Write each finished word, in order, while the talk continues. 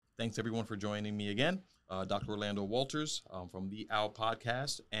Thanks everyone for joining me again. Dr. Orlando Walters from the OWL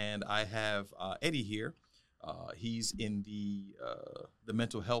podcast, and I have Eddy here. He's in the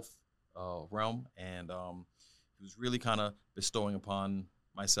mental health realm, and he was really kind of bestowing upon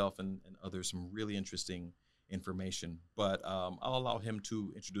myself and others some really interesting information. But I'll allow him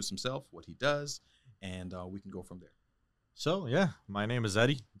to introduce himself, what he does, and we can go from there. So, yeah, my name is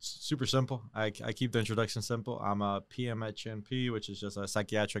Eddy. It's super simple. I keep the introduction simple. I'm a PMHNP, which is just a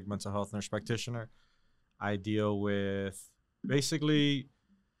psychiatric mental health nurse practitioner. I deal with basically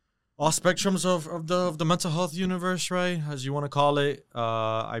all spectrums of the mental health universe, right, as you want to call it.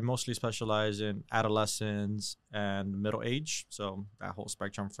 I mostly specialize in adolescents and middle age, so that whole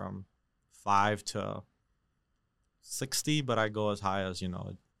spectrum from 5 to 60, but I go as high as,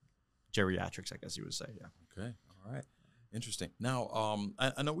 geriatrics, I guess you would say, yeah. Okay, all right. Interesting. Now,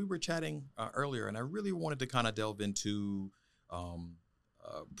 I know we were chatting earlier, and I really wanted to kind of delve into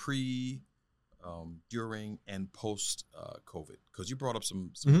pre, during, and post COVID, because you brought up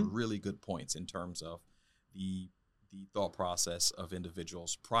some really good points in terms of the thought process of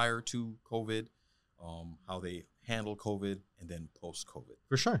individuals prior to COVID, how they handle COVID, and then post COVID.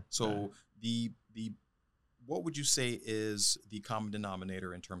 For sure. So the what would you say is the common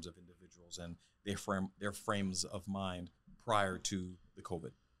denominator in terms of individuals and their frames of mind prior to the COVID?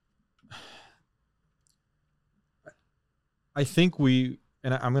 I think and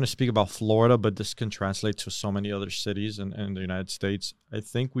I'm going to speak about Florida, but this can translate to so many other cities in the United States. I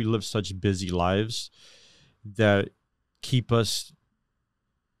think we live such busy lives that keep us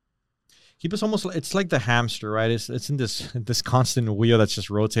almost, it's like the hamster, right? It's in this constant wheel that's just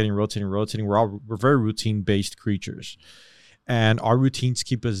rotating. We're very routine-based creatures, and our routines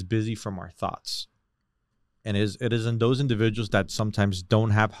keep us busy from our thoughts. And it is in those individuals that sometimes don't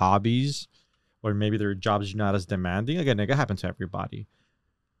have hobbies, or maybe their jobs are not as demanding. Again, it can happen to everybody,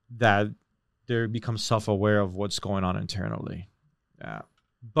 that they become self-aware of what's going on internally. Yeah.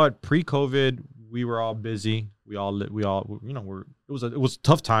 But pre-COVID, we were all busy. It was a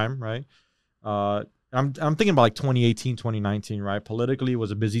tough time, right? I'm thinking about like 2018, 2019, right? Politically, it was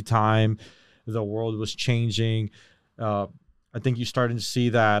a busy time. The world was changing. I think you started to see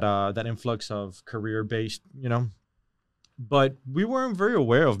that influx of career-based, but we weren't very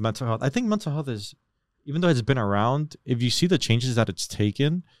aware of mental health. I think mental health is, even though it's been around, if you see the changes that it's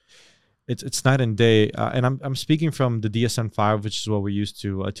taken, it's night and day. And I'm speaking from the DSM-5, which is what we used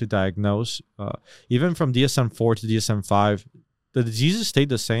to diagnose. Even from DSM-4 to DSM-5, the diseases stayed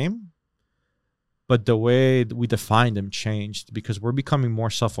the same, but the way we define them changed because we're becoming more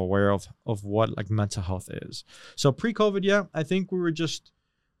self-aware of what like mental health is. So pre-COVID, yeah, I think we were just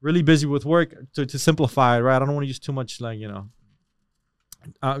really busy with work. To simplify it, right? I don't want to use too much we'll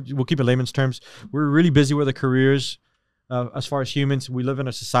keep it layman's terms. We're really busy with our careers. As far as humans, we live in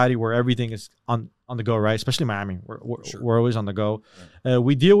a society where everything is on the go, right? Especially Miami, we're always on the go. Yeah.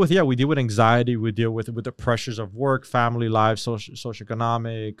 We deal with anxiety. We deal with the pressures of work, family life,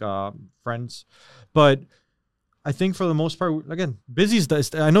 socioeconomic, friends. But I think for the most part, again, busy is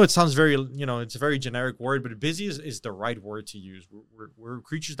I know it sounds very, it's a very generic word, but busy is the right word to use. We're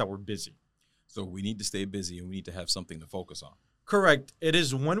creatures that we're busy. So we need to stay busy, and we need to have something to focus on. Correct. It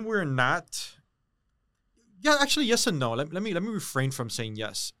is when we're not. Yeah, actually, yes and no. Let me refrain from saying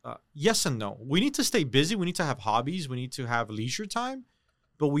yes. Yes and no. We need to stay busy. We need to have hobbies. We need to have leisure time,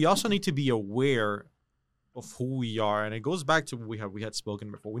 but we also need to be aware of who we are. And it goes back to what we had spoken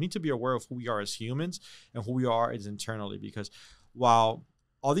before. We need to be aware of who we are as humans and who we are as internally, because while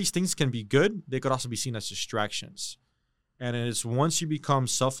all these things can be good, they could also be seen as distractions. And it's once you become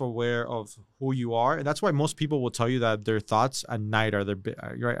self-aware of who you are, and that's why most people will tell you that their thoughts at night are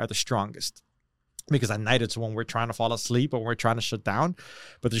the strongest. Because at night, it's when we're trying to fall asleep or we're trying to shut down,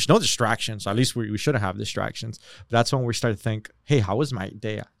 but there's no distractions. At least we shouldn't have distractions. But that's when we start to think, hey, how was my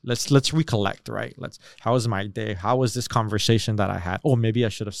day? Let's recollect, right? How was my day? How was this conversation that I had? Oh, maybe I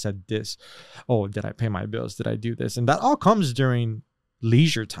should have said this. Oh, did I pay my bills? Did I do this? And that all comes during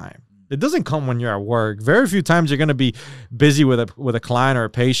leisure time. It doesn't come when you're at work. Very few times you're going to be busy with a client or a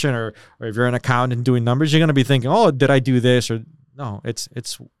patient, or if you're an accountant doing numbers, you're going to be thinking, oh, did I do this? Or no, it's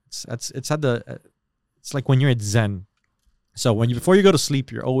like when you're at Zen. So before you go to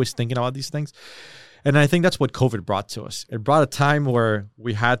sleep, you're always thinking about these things. And I think that's what COVID brought to us. It brought a time where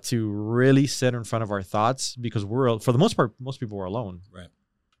we had to really sit in front of our thoughts because for the most part, most people were alone. Right.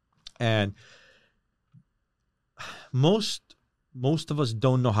 And most of us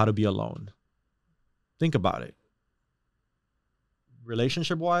don't know how to be alone. Think about it.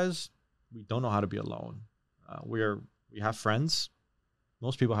 Relationship-wise, we don't know how to be alone. We have friends.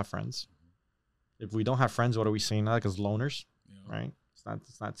 Most people have friends. If we don't have friends, what are we seeing like as loners, right?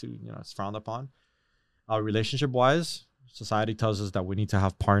 It's not too, it's frowned upon. Relationship wise, society tells us that we need to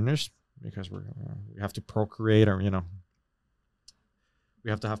have partners because we have to procreate, or we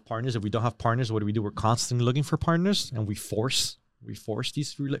have to have partners. If we don't have partners, what do? We're constantly looking for partners, and we force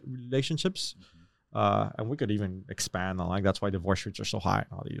these relationships. And we could even expand on, like, that's why divorce rates are so high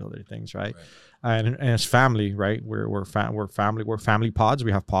and all these other things, right? And as family, right? We're family pods.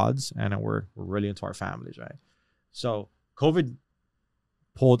 We have pods, and we're really into our families, right? So COVID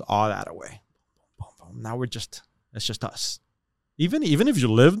pulled all that away. Now it's just us. Even if you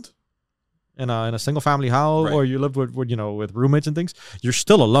lived in a single family house, or you lived with roommates and things, you're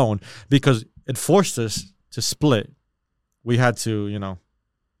still alone because it forced us to split. We had to,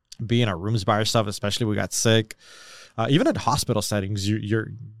 be in our rooms by ourselves, especially we got sick. Even at hospital settings, you're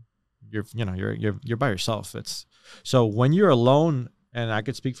by yourself. It's so when you're alone, and I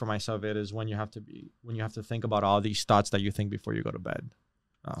could speak for myself, it is when you have to think about all these thoughts that you think before you go to bed.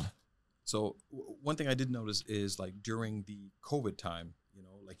 So one thing I did notice is, like, during the COVID time,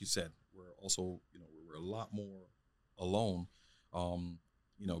 like you said, we're also, we're a lot more alone,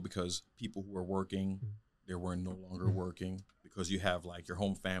 because people who are working, they were no longer working, because you have, like, your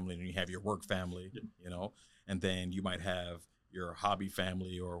home family and you have your work family, and then you might have your hobby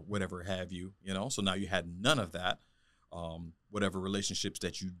family or whatever have you, so now you had none of that. Whatever relationships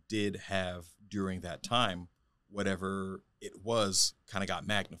that you did have during that time, whatever it was, kind of got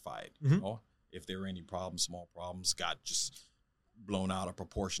magnified. If there were any problems, small problems got just blown out of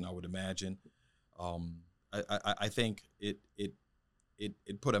proportion, I would imagine. I think it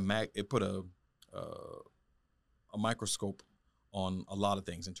put a microscope on a lot of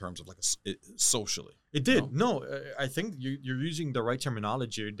things in terms of, like, socially. It did. No, I think you're using the right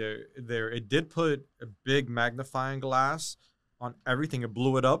terminology there. It did put a big magnifying glass on everything. It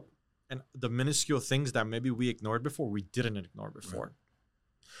blew it up. And the minuscule things that maybe we ignored before, we didn't ignore before. Right.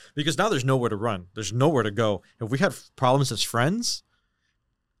 Because now there's nowhere to run. There's nowhere to go. If we had problems as friends,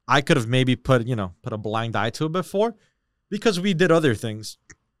 I could have maybe put a blind eye to it before because we did other things.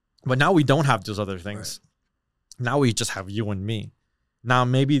 But now we don't have those other things. Right. Now we just have you and me. Now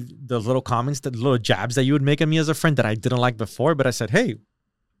maybe the little comments, the little jabs that you would make at me as a friend that I didn't like before, but I said, hey,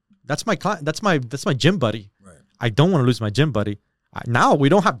 that's my gym buddy. Right. I don't want to lose my gym buddy. Now we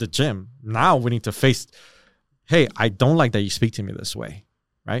don't have the gym. Now we need to face, hey, I don't like that you speak to me this way,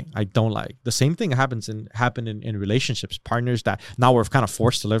 right? I don't like. The same thing happened in relationships, partners that now we're kind of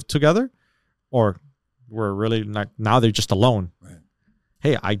forced to live together, or we're really like, now they're just alone. Right.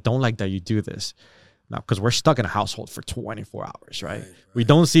 Hey, I don't like that you do this. Now, because we're stuck in a household for 24 hours, right? We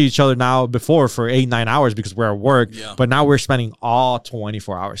don't see each other now before for 8-9 hours because we're at work, but now we're spending all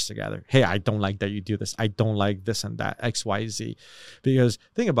 24 hours together. Hey, I don't like that you do this. I don't like this and that, X, Y, Z. Because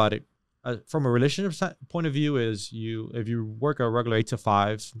think about it, from a relationship point of view, is if you work a regular 8 to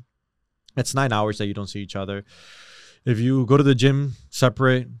 5, it's 9 hours that you don't see each other. If you go to the gym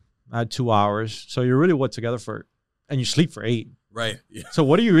separate, add 2 hours. So you're really together and you sleep for 8. Right. Yeah. So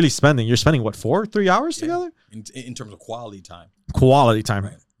what are you really spending? You're spending 3 hours together? In terms of quality time. Quality time.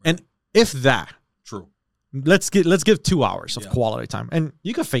 Right. And if that. True. Let's give 2 hours of quality time. And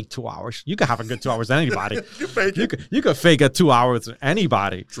you can fake 2 hours. You can have a good 2 hours with anybody. You can fake a 2 hours with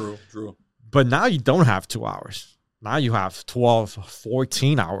anybody. True. But now you don't have 2 hours. Now you have 12,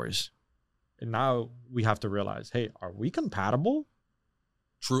 14 hours. And now we have to realize, hey, are we compatible?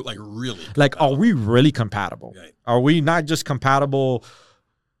 True, like really. Like, are we really compatible? Right. Are we not just compatible?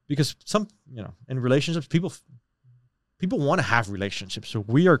 Because in relationships, people want to have relationships. So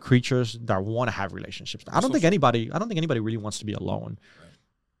we are creatures that want to have relationships. I don't think anybody really wants to be alone. Right.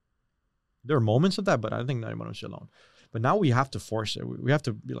 There are moments of that, but I don't think anyone wants to be alone. But now we have to force it. We have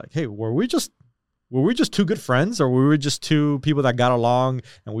to be like, hey, were we just two good friends, or were we just two people that got along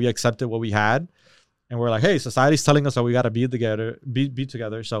and we accepted what we had? And we're like, hey, society's telling us that we got to be together,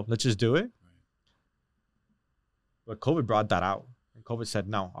 so let's just do it. Right. But COVID brought that out. And COVID said,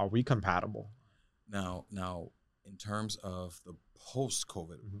 no, are we compatible? Now, in terms of the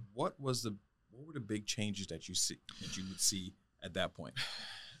post-COVID, what were the big changes that you would see at that point?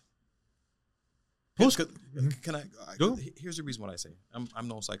 Can I go? Here's the reason why I say I'm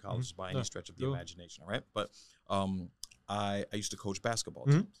no psychologist by any stretch of the imagination, all right? But I used to coach basketball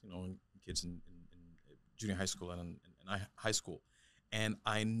teams, and kids in junior high school and high school. And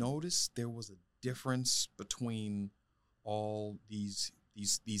I noticed there was a difference between all these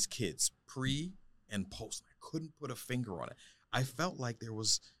kids, pre and post. I couldn't put a finger on it. I felt like there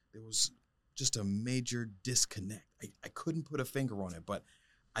was just a major disconnect. I couldn't put a finger on it, but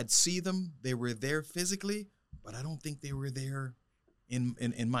I'd see them. They were there physically, but I don't think they were there in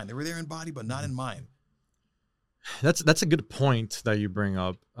mind. They were there in body, but not in mind. That's a good point that you bring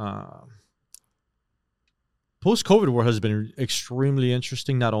up. Post-COVID world has been extremely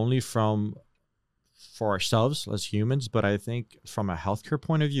interesting, not only for ourselves as humans, but I think from a healthcare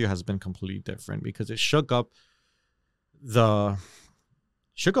point of view, it has been completely different because it shook up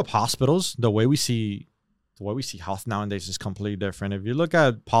hospitals. The way we see health nowadays is completely different. If you look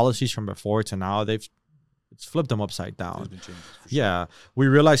at policies from before to now, it's flipped them upside down. Yeah, we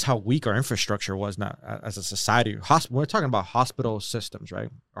realized how weak our infrastructure was now as a society. We're talking about hospital systems, right?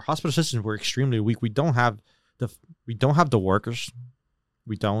 Our hospital systems were extremely weak. We don't have the workers.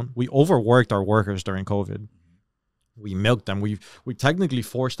 We overworked our workers during COVID. We milked them. We technically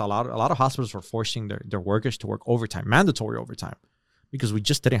forced a lot of hospitals were forcing their workers to work overtime, mandatory overtime, because we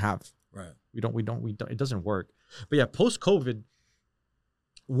just didn't have. Right. We don't. It doesn't work. But yeah, post-COVID,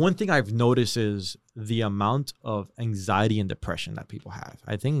 one thing I've noticed is the amount of anxiety and depression that people have.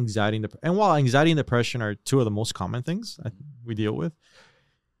 I think while anxiety and depression are two of the most common things we deal with,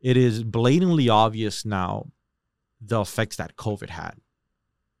 it is blatantly obvious now the effects that COVID had.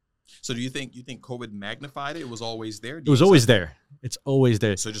 So do you think COVID magnified it? It was always there? It was always there. It's always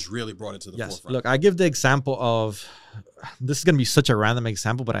there. So it just really brought it to the forefront. Look, I give the example of, this is going to be such a random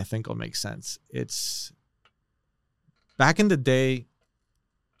example, but I think it'll make sense. It's back in the day,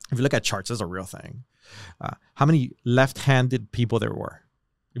 if you look at charts, that's a real thing. How many left-handed people there were?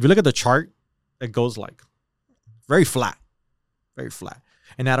 If you look at the chart, it goes like very flat.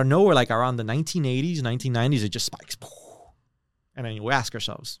 And out of nowhere, like around the 1980s, 1990s, it just spikes. And then we ask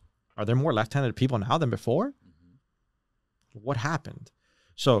ourselves, are there more left-handed people now than before? Mm-hmm. What happened?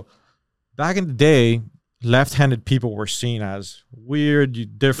 So back in the day, left-handed people were seen as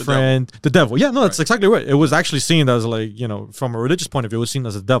weird, different, the devil. Yeah, no, that's exactly right. It was actually seen as like, from a religious point of view, it was seen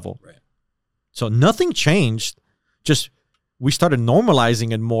as a devil. Right. So nothing changed. Just we started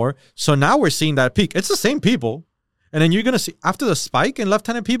normalizing it more. So now we're seeing that peak. It's the same people. And then you're going to see after the spike in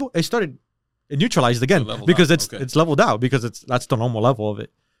left-handed people, it neutralized again because it's leveled out because that's the normal level of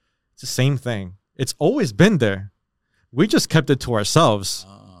it. It's the same thing. It's always been there. We just kept it to ourselves.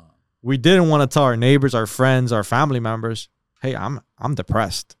 We didn't want to tell our neighbors, our friends, our family members, hey, I'm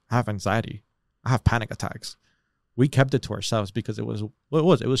depressed. I have anxiety. I have panic attacks. We kept it to ourselves because it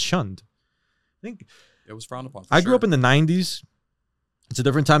was shunned. I think it was frowned upon. I grew up in the 90s. It's a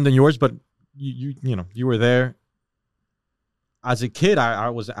different time than yours, but you were there. As a kid,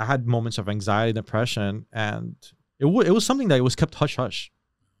 I had moments of anxiety, depression, and it was something that was kept hush hush.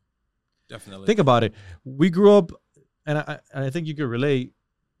 Definitely. Think about it. We grew up, and I think you could relate.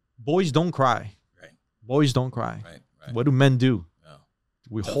 Boys don't cry. Right. Boys don't cry. Right. What do men do? Yeah.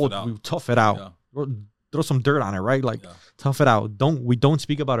 We tough it out. Yeah. Throw some dirt on it, right? Like tough it out. We don't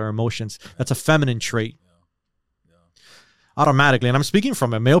speak about our emotions. Right. That's a feminine trait. Yeah. Automatically, and I'm speaking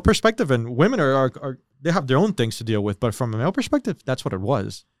from a male perspective, and women are they have their own things to deal with, but from a male perspective, that's what it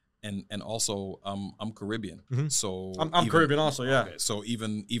was. And also, I'm Caribbean, so I'm Caribbean also, yeah. Okay, so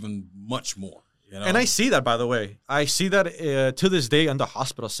even much more, And I see that, by the way, to this day in the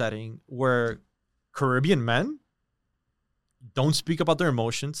hospital setting where Caribbean men don't speak about their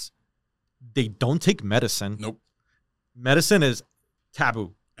emotions, they don't take medicine. Nope, medicine is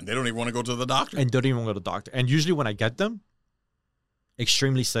taboo, and they don't even want to go to the doctor. And usually when I get them,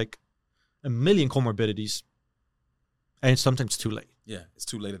 extremely sick. A million comorbidities, and sometimes too late. Yeah, it's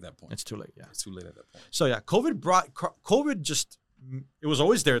too late at that point. It's too late, yeah. It's too late at that point. So yeah, COVID just, it was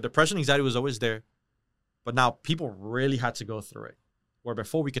always there. Depression, anxiety was always there. But now people really had to go through it. Where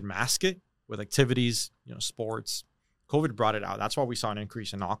before we could mask it with activities, sports, COVID brought it out. That's why we saw an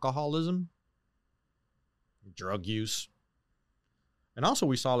increase in alcoholism, drug use. And also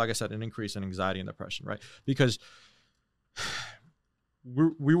we saw, like I said, an increase in anxiety and depression, right? Because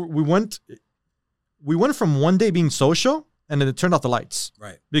we went from one day being social and then it turned off the lights.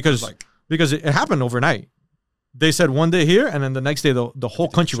 Right. Because it happened overnight. They said one day here and then the next day the whole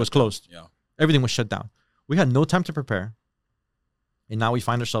country was closed. Yeah. Everything was shut down. We had no time to prepare. And now we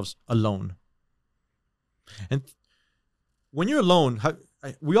find ourselves alone. And when you're alone,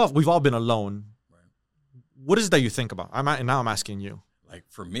 we've all been alone. Right. What is it that you think about? I'm asking you. Like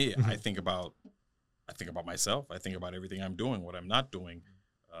for me, I think about myself. I think about everything I'm doing, what I'm not doing,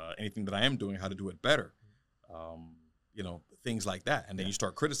 anything that I am doing, how to do it better, things like that. And then you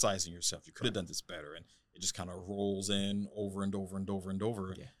start criticizing yourself. You could have done this better. And it just kind of rolls in over and over and over and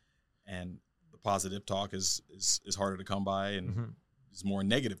over. Yeah. And the positive talk is harder to come by and is more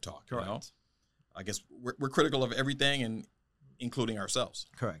negative talk. Correct. I guess we're critical of everything and including ourselves.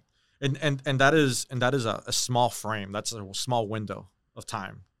 Correct. And that is a small frame. That's a small window of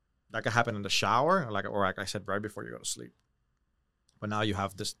time. That could happen in the shower, or like I said, right before you go to sleep. But now you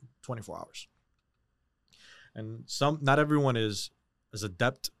have this 24 hours. And not everyone is as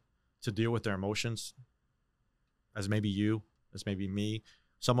adept to deal with their emotions as maybe you, as maybe me.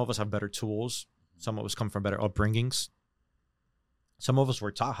 Some of us have better tools. Some of us come from better upbringings. Some of us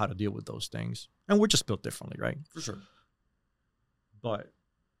were taught how to deal with those things. And we're just built differently, right? For sure. But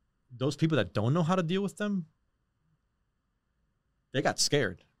those people that don't know how to deal with them, they got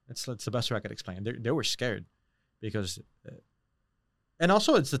scared. It's the best way I could explain it. They were scared because... And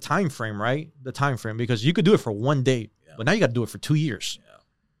also, it's the time frame, right? The time frame, because you could do it for one day, but now you got to do it for 2 years. Yeah.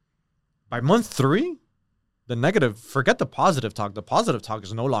 By month 3, the negative, forget the positive talk. The positive talk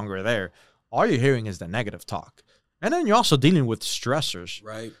is no longer there. All you're hearing is the negative talk. And then you're also dealing with stressors.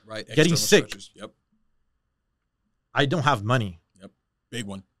 Right. Getting sick. Stressors. Yep. I don't have money. Yep. Big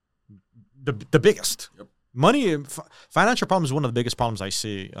one. The biggest. Yep. Money, financial problem is one of the biggest problems I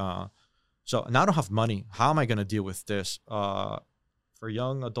see. So now I don't have money. How am I going to deal with this? For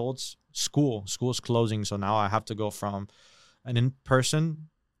young adults, school's closing. So now I have to go from an in-person,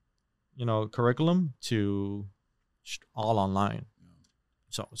 curriculum to all online.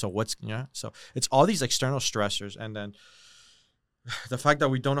 So it's all these external stressors. And then the fact that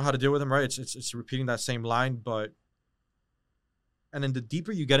we don't know how to deal with them, right? It's repeating that same line, and then the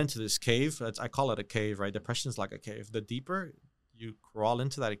deeper you get into this cave, I call it a cave, right? Depression is like a cave. The deeper you crawl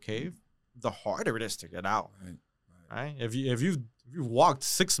into that cave, the harder it is to get out. Right? If you've walked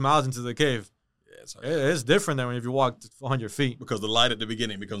 6 miles into the cave, it's different than if you walked 100 feet. Because the light at the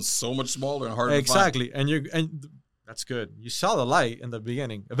beginning becomes so much smaller and harder exactly. to find. And that's good. You saw the light in the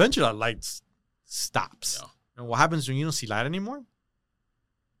beginning. Eventually, that light stops. Yeah. And what happens when you don't see light anymore?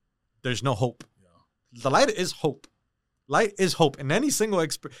 There's no hope. Yeah. The light is hope. Light is hope. In any single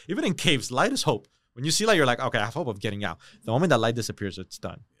even in caves, light is hope. When you see light, you're like, okay, I have hope of getting out. The moment that light disappears, it's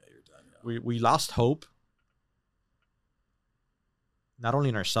done. Yeah, you're done. Yeah. We lost hope. Not only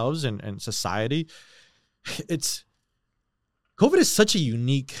in ourselves and society. COVID is such a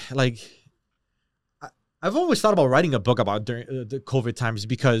unique, I've always thought about writing a book about during the COVID times,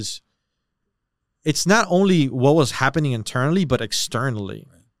 because it's not only what was happening internally, but externally.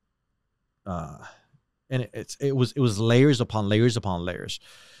 And it was layers upon layers upon layers.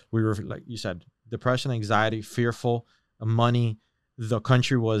 We were, like you said, depression, anxiety, fearful, money. The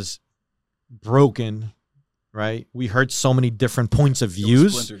country was broken. Right, we heard so many different points of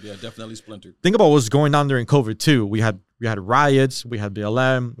views. Splintered, yeah, definitely splintered. Think about what was going on during COVID too. We had riots, we had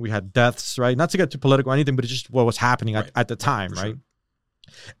BLM, we had deaths. Right, not to get too political or anything, but it's just what was happening at the time. Right,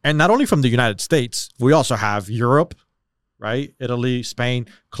 sure. And not only from the United States, we also have Europe, right, Italy, Spain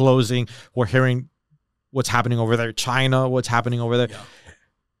closing. We're hearing what's happening over there, China, what's happening over there. Yeah.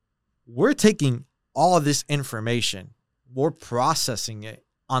 We're taking all of this information, we're processing it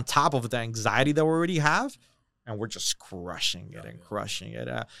on top of the anxiety that we already have. And we're just crushing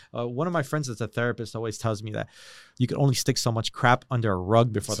it. One of my friends that's a therapist always tells me that you can only stick so much crap under a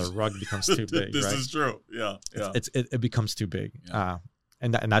rug before the rug becomes too big. This is true. Yeah. It becomes too big. Yeah.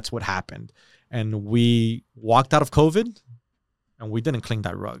 And that's what happened. And we walked out of COVID and we didn't clean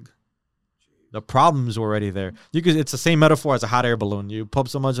that rug. The problems were already there. It's the same metaphor as a hot air balloon. You pump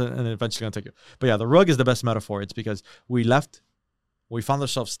so much and eventually going to take it. But yeah, the rug is the best metaphor. It's because we found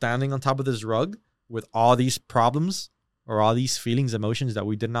ourselves standing on top of this rug with all these problems or all these feelings, emotions that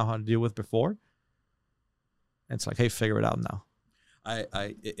we didn't know how to deal with before. And it's like, hey, figure it out now.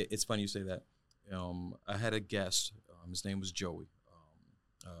 It's funny you say that. I had a guest. His name was Joey,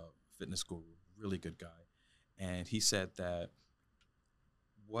 fitness guru, really good guy. And he said that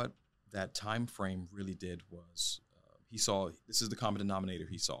what that time frame really did was he saw, this is the common denominator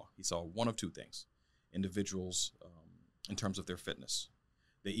he saw one of two things. Individuals, in terms of their fitness,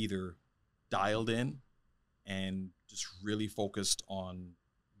 they either dialed in and just really focused on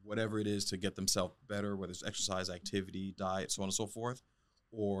whatever it is to get themselves better, whether it's exercise, activity, diet, so on and so forth,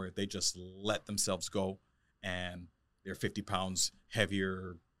 or they just let themselves go and they're 50 pounds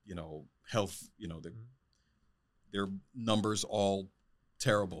heavier, health, their numbers all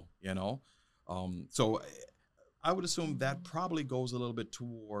terrible, So I would assume that probably goes a little bit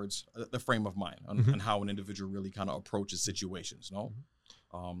towards the frame of mind and how an individual really kind of approaches situations, no?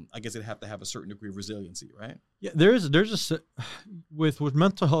 Mm-hmm. I guess it'd have to have a certain degree of resiliency, right? Yeah, there's with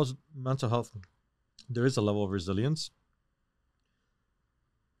mental health, there is a level of resilience.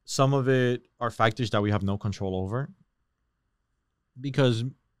 Some of it are factors that we have no control over, because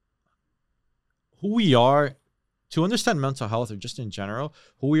who we are, to understand mental health or just in general,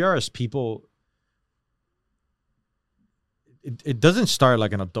 who we are as people, it doesn't start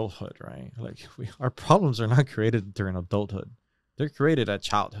like in adulthood, right? Like our problems are not created during adulthood. They're created at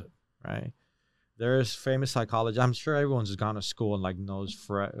childhood, right? There's famous psychologists. I'm sure everyone's just gone to school and like knows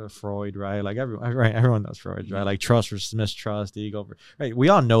Freud, right? Like everyone knows Freud, right? Like trust versus mistrust, ego, right? We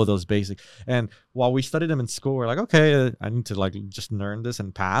all know those basic. And while we studied them in school, we're like, okay, I need to like just learn this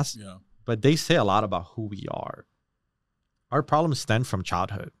and pass. Yeah. But they say a lot about who we are. Our problems stem from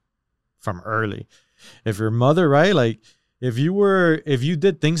childhood, from early. If your mother, right? Like if you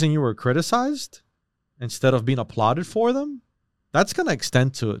did things and you were criticized instead of being applauded for them, that's gonna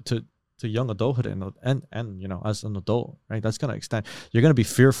extend to young adulthood and you know, as an adult, right? That's gonna extend. You're gonna be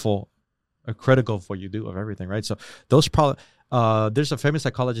fearful or critical of what you do, of everything, right? So those probably there's a famous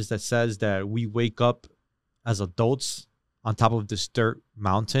psychologist that says that we wake up as adults on top of this dirt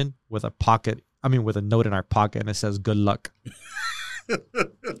mountain with a note in our pocket, and it says good luck.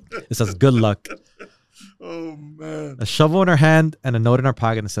 It says good luck. Oh man. A shovel in our hand and a note in our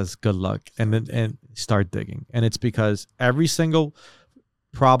pocket, and it says good luck. And start digging. And it's because every single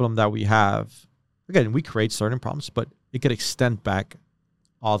problem that we have, again, we create certain problems, but it could extend back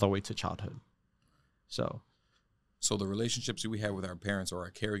all the way to childhood. So the relationships that we have with our parents or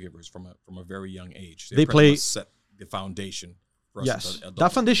our caregivers from a very young age, they play set the foundation for us. Yes, as adults.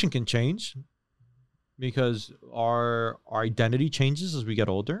 that foundation can change because our identity changes as we get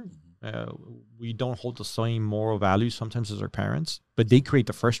older. We don't hold the same moral values sometimes as our parents, but they create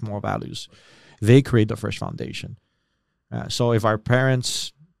the first moral values. They create the first foundation. So if our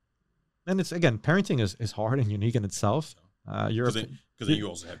parents, and it's again, parenting is hard and unique in itself. Because then you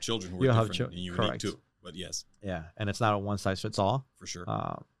also have children who are different and unique too. But yes. Yeah, and it's not a one size fits all. For sure.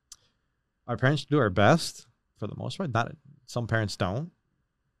 Our parents do our best for the most part. Not some parents don't,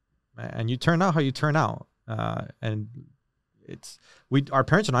 and you turn out how you turn out. And our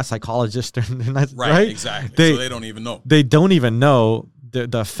parents are not psychologists. They're not, right? Exactly. So they don't even know. They don't even know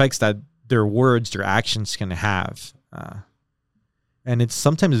the effects that their words, their actions can have. And it's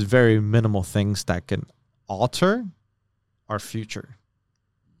sometimes very minimal things that can alter our future.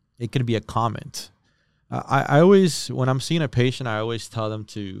 It could be a comment. I always, when I'm seeing a patient, I always tell them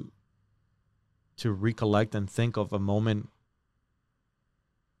to recollect and think of a moment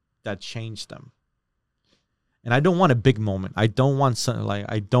that changed them. And I don't want a big moment. I don't want something like,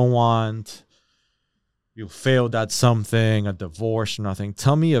 you failed at something, a divorce or nothing.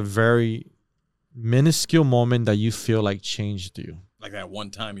 Tell me a very minuscule moment that you feel like changed you. Like that one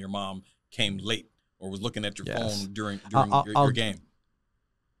time your mom came late or was looking at your phone during your game.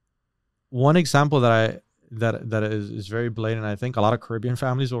 One example that is very blatant, I think a lot of Caribbean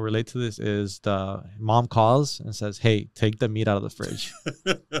families will relate to this, is the mom calls and says, hey, take the meat out of the fridge.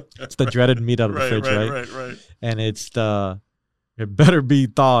 It's the dreaded meat out of the fridge, right? And it's it better be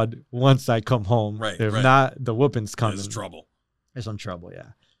thawed once I come home. Right. If not, the whooping's coming. There's trouble. There's some trouble,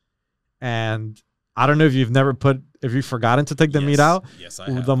 yeah. And I don't know if you've forgotten to take the meat out. Yes, I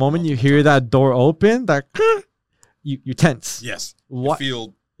have. The moment you hear that door open, you tense. Yes. You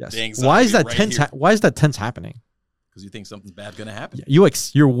feel the anxiety. Why is that tense? Why is that tense happening? Because you think something's bad going to happen.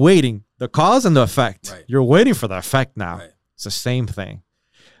 You're waiting. The cause and the effect. Right. You're waiting for the effect now. Right. It's the same thing.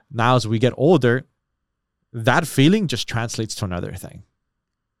 Now, as we get older, that feeling just translates to another thing.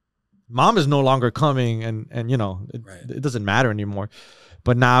 Mom is no longer coming, and it doesn't matter anymore.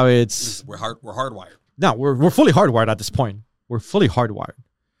 But now we're hardwired. No, we're fully hardwired at this point. We're fully hardwired,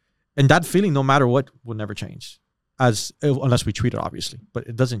 and that feeling, no matter what, will never change, unless we treat it, obviously. But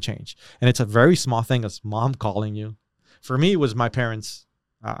it doesn't change, and it's a very small thing as mom calling you. For me, it was my parents.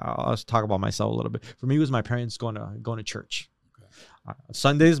 I'll talk about myself a little bit. For me, it was my parents going to church. Okay.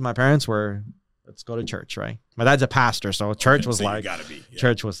 Sundays, my parents were, let's go to church, right? My dad's a pastor, so church was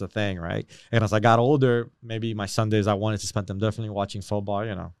church was the thing, right? And as I got older, maybe my Sundays, I wanted to spend them definitely watching football,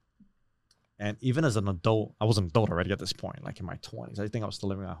 And even as an adult, I was an adult already at this point, like in my 20s. I think I was still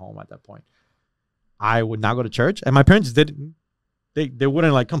living at home at that point. I would now go to church, and my parents didn't. They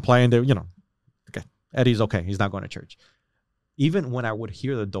wouldn't like complain. They, okay, Eddie's okay. He's not going to church. Even when I would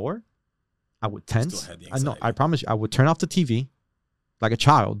hear the door, I would tense. I promise you, I would turn off the TV. Like a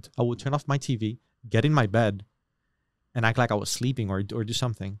child, I would turn off my TV, get in my bed, and act like I was sleeping or do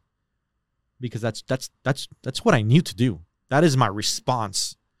something, because that's what I need to do. That is my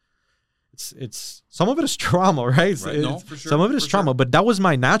response. It's some of it is trauma, right? No, for sure. Some of it is trauma, but that was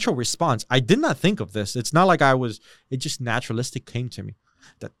my natural response. I did not think of this. It's not like it just naturalistic came to me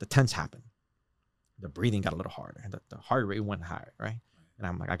that the tense happened. The breathing got a little harder, and the heart rate went higher, right? And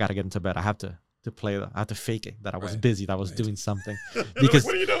I'm like, I got to get into bed. I have to fake it, that I was busy, that I was doing something. Because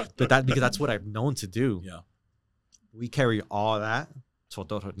what are you doing? because that's what I've known to do. Yeah. We carry all that to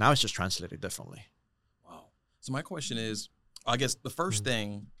adulthood. Now it's just translated differently. Wow. So my question is, I guess the first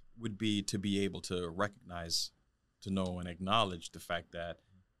thing would be to be able to recognize, to know and acknowledge the fact that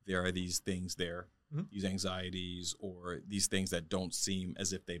there are these things there, Mhm. these anxieties or these things that don't seem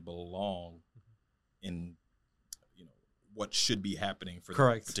as if they belong in, what should be happening for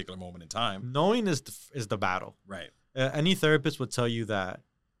Correct. that particular moment in time. Knowing is the battle. Right. Any therapist would tell you that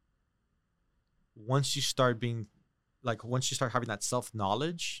once you start having that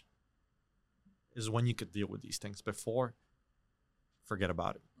self-knowledge is when you could deal with these things. Before, forget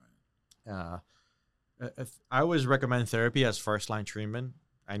about it. I always recommend therapy as first-line treatment.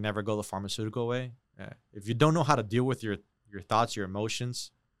 I never go the pharmaceutical way. If you don't know how to deal with your thoughts, your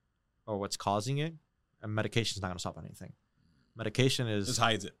emotions, or what's causing it, medication is not going to stop anything. Medication Just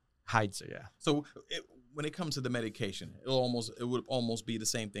hides it. Yeah. So when it comes to the medication, it would almost be the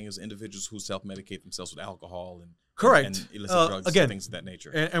same thing as individuals who self-medicate themselves with alcohol and Correct. and illicit drugs Again, and things of that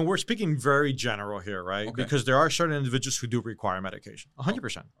nature. And we're speaking very general here, right? Okay. Because there are certain individuals who do require medication,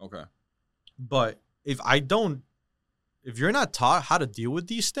 100%. Okay. But if you're not taught how to deal with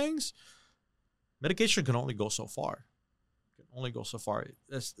these things, medication can only go so far.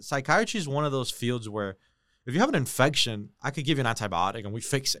 Psychiatry is one of those fields where if you have an infection, I could give you an antibiotic and we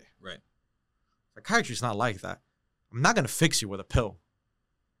fix it. Right. Psychiatry is not like that. I'm not going to fix you with a pill.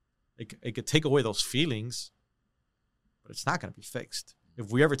 It could take away those feelings, but it's not going to be fixed.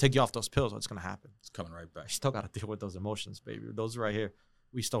 If we ever take you off those pills, what's going to happen? It's coming right back. You still got to deal with those emotions, baby. Those right here.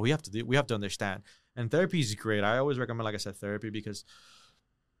 We have to understand. And therapy is great. I always recommend, like I said, therapy because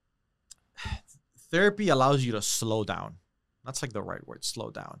therapy allows you to slow down. That's like the right word,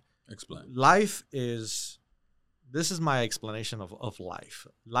 slow down. Explain. This is my explanation of life.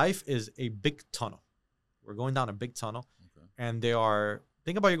 Life is a big tunnel. We're going down a big tunnel. Okay. And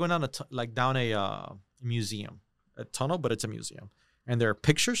think about you're going down a museum, a tunnel, but it's a museum. And there are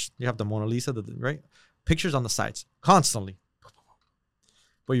pictures. You have the Mona Lisa, right? Pictures on the sides constantly.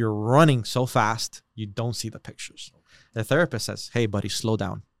 But you're running so fast, you don't see the pictures. The therapist says, hey, buddy, slow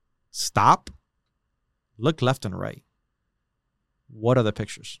down. Stop. Look left and right. What are the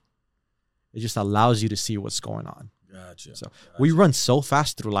pictures? It just allows you to see what's going on. Gotcha. So we run so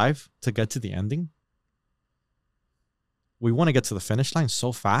fast through life to get to the ending. We want to get to the finish line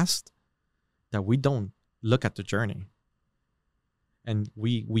so fast that we don't look at the journey. And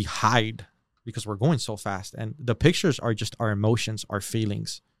we hide because we're going so fast. And the pictures are just our emotions, our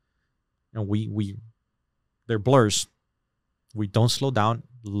feelings. And they're blurs. We don't slow down,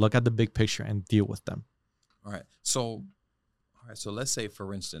 look at the big picture and deal with them. All right. So let's say,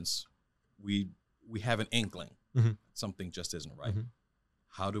 for instance, we have an inkling something just isn't right. Mm-hmm.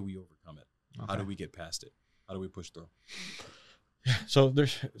 How do we overcome it? Okay. How do we get past it? How do we push through? So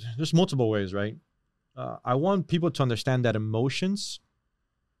there's multiple ways, right? I want people to understand that emotions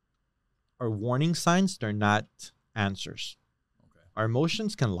are warning signs. They're not answers. Okay. Our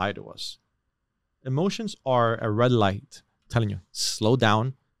emotions can lie to us. Emotions are a red light telling you, slow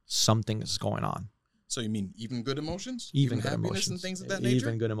down, something is going on. So you mean even good emotions? Even good happiness emotions. And things of that nature?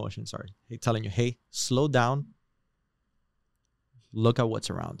 Even good emotions, sorry. Telling you, hey, slow down. Look at what's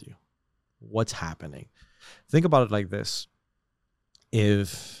around you. What's happening? Think about it like this.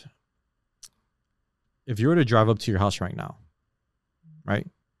 If you were to drive up to your house right now, right?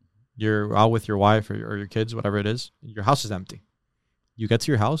 You're out with your wife or your kids, whatever it is. Your house is empty. You get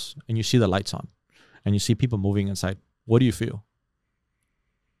to your house and you see the lights on and you see people moving inside. What do you feel?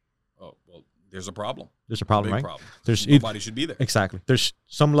 Oh, well, there's a problem. There's a problem, right? Problem. There's Nobody should be there. Exactly. There's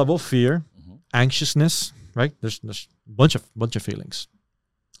some level of fear, anxiousness, right? There's a bunch of feelings.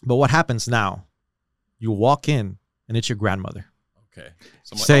 But what happens now? You walk in and it's your grandmother. Okay.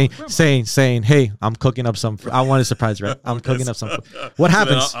 Saying, hey, I'm cooking up some food. I want to surprise you, right? I'm cooking up some food. What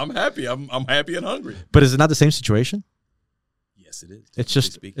happens? I'm happy. I'm happy and hungry. But is it not the same situation? Yes, it is. It's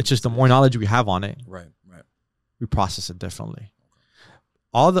just the more knowledge we have on it. Right. We process it differently.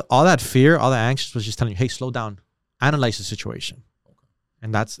 All that fear, all that anxious was just telling you, hey, slow down. Analyze the situation. Okay.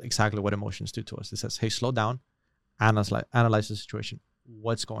 And that's exactly what emotions do to us. It says, hey, slow down. Analyze the situation.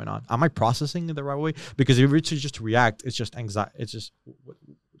 What's going on? Am I processing it the right way? Because if it's just to react, it's just anxiety. It's just,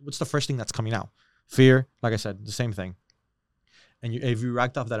 what's the first thing that's coming out? Fear, like I said, the same thing. And if you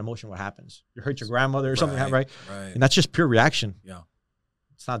react off that emotion, what happens? You hurt your grandmother or something, right? Right. And that's just pure reaction. Yeah.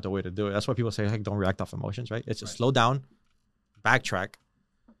 It's not the way to do it. That's why people say, hey, don't react off emotions, right? It's just slow down, backtrack.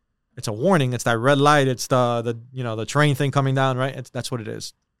 It's a warning. It's that red light. It's the train thing coming down, right? That's what it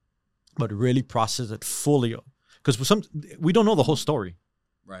is. But really process it fully. Because we don't know the whole story.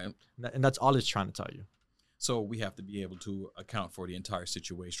 Right. And that's all it's trying to tell you. So we have to be able to account for the entire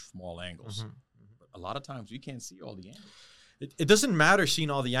situation from all angles. But a lot of times we can't see all the angles. It doesn't matter seeing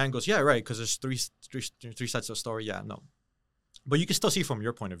all the angles. Yeah, right, because there's three sides of the story. Yeah, no. But you can still see from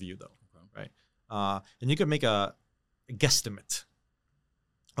your point of view, though, right? And you can make a guesstimate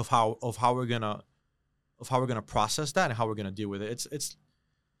of how we're gonna process that and how we're gonna deal with it. It's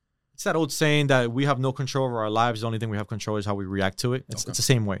that old saying that we have no control over our lives. The only thing we have control is how we react to it. It's the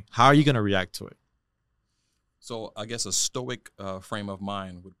same way. How are you gonna react to it? So I guess a stoic frame of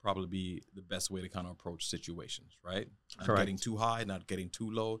mind would probably be the best way to kind of approach situations, right? Not Correct. getting too high, not getting too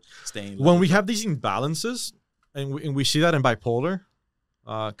low, staying When we have these imbalances, and we see that in bipolar,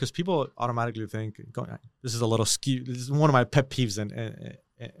 because people automatically think, this is a little skew. This is one of my pet peeves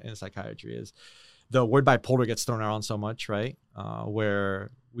in psychiatry is the word bipolar gets thrown around so much, right?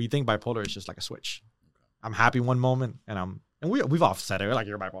 Where we think bipolar is just like a switch. I'm happy one moment and we've all said it, like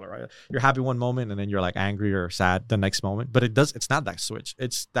you're bipolar, right? You're happy one moment and then you're like angry or sad the next moment. But it's not that switch.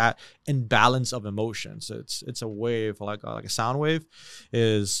 It's that imbalance of emotions. It's a wave, like a sound wave.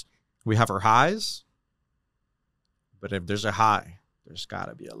 Is we have our highs, but if there's a high, there's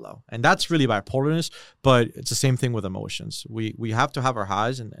gotta be a low. And that's really bipolarness, but it's the same thing with emotions. We have to have our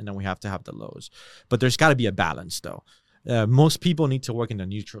highs and then we have to have the lows. But there's gotta be a balance though. Most people need to work in the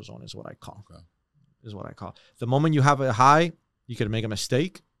neutral zone is what I call. Okay. Is what I call. The moment you have a high, you could make a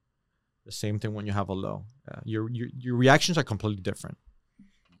mistake. The same thing when you have a low. Your reactions are completely different.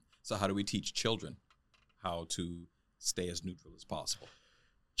 So how do we teach children how to stay as neutral as possible?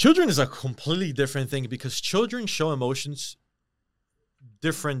 Children is a completely different thing because children show emotions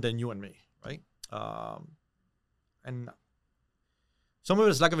different than you and me, right? And some of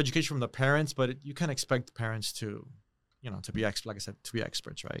it is lack of education from the parents, but you can't expect parents to be like I said, to be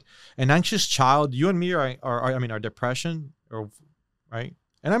experts, right? An anxious child, you and me are depression, right?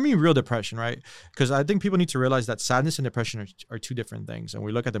 And I mean real depression, right? Because I think people need to realize that sadness and depression are two different things, and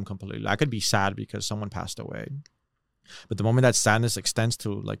we look at them completely. I could be sad because someone passed away, but the moment that sadness extends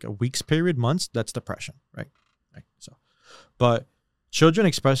to like a week's period, months, that's depression, right? So, but children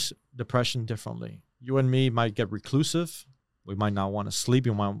express depression differently. You and me might get reclusive. We might not want to sleep.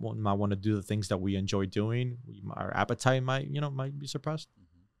 We might want to do the things that we enjoy doing. Our appetite might be suppressed.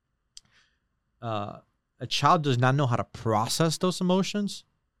 A child does not know how to process those emotions,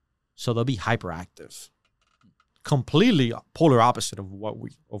 so they'll be hyperactive. Completely polar opposite of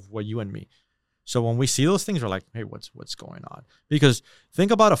what you and me. So when we see those things, we're like, hey, what's going on? Because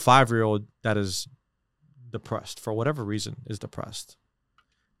think about a 5-year-old that is depressed for whatever reason is depressed.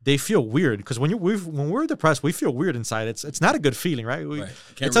 They feel weird because when we're depressed, we feel weird inside. It's not a good feeling, right?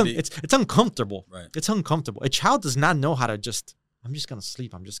 It's uncomfortable. Right. It's uncomfortable. A child does not know how to I'm just gonna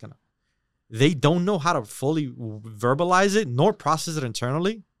sleep. They don't know how to fully verbalize it nor process it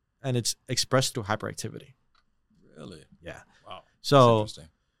internally, and it's expressed through hyperactivity. Really? Yeah. Wow. So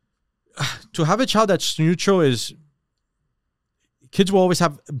to have a child that's neutral is kids will always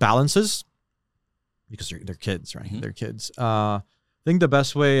have balances because they're kids, right? Mm-hmm. They're kids. I think the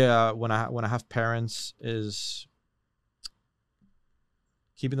best way when I have parents is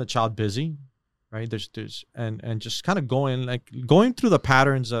keeping the child busy, right? There's and just kind of going through the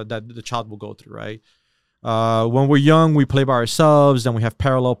patterns that the child will go through, right? When we're young, we play by ourselves, then we have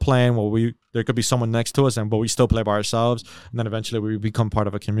parallel playing where there could be someone next to us, but we still play by ourselves, and then eventually we become part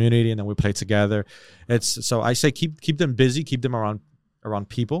of a community, and then we play together. So I say keep them busy, keep them around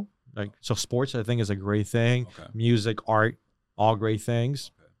people. Like so, sports I think is a great thing. Okay. Music, art. All great things,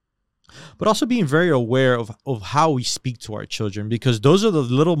 but also being very aware of how we speak to our children, because those are the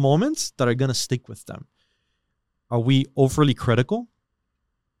little moments that are going to stick with them. Are we overly critical?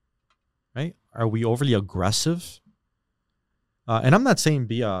 Right? Are we overly aggressive? And I'm not saying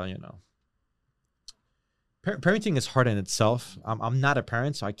parenting is hard in itself. I'm not a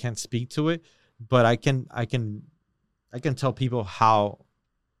parent, so I can't speak to it, but I can tell people how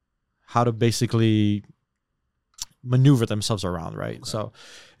to basically maneuver themselves around, right? Okay. So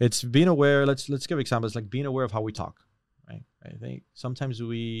it's being aware. Let's give examples, like being aware of how we talk, right? I think sometimes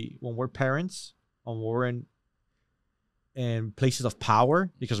when we're parents, when we're in places of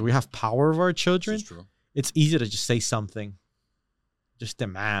power, because we have power over our children, it's easy to just say something, just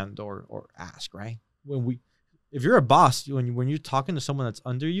demand or ask, right? If you're a boss, when you're talking to someone that's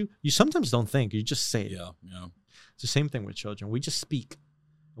under you, you sometimes don't think, you just say it. Yeah. It's the same thing with children. We just speak.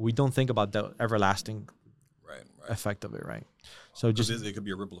 We don't think about the everlasting effect of it, right? So it could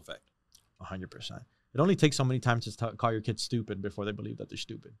be a ripple effect. 100%. It only takes so many times to call your kid stupid before they believe that they're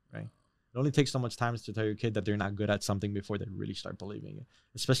stupid, right? It only takes so much time to tell your kid that they're not good at something before they really start believing it,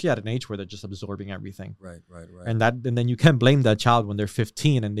 especially at an age where they're just absorbing everything. Right. And then you can't blame that child when they're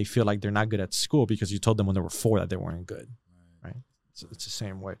 15 and they feel like they're not good at school because you told them when they were 4 that they weren't good, right? It's the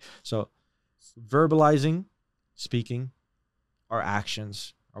same way. So verbalizing, speaking, our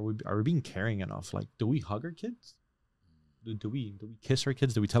actions. Are we being caring enough? Like, do we hug our kids? Do we kiss our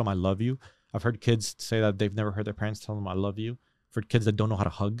kids? Do we tell them I love you? I've heard kids say that they've never heard their parents tell them I love you. for kids that don't know how to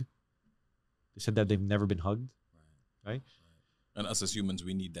hug. They said that they've never been hugged, right? And us as humans,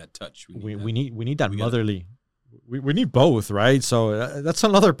 we need that touch. We need that motherly. We need both, right? So that's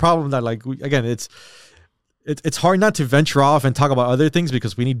another problem that, like, it's hard not to venture off and talk about other things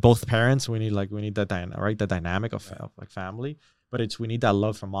because we need both parents. We need that the dynamic of like family, but we need that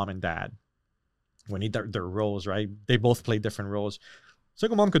love from mom and dad. We need their roles, right? They both play different roles.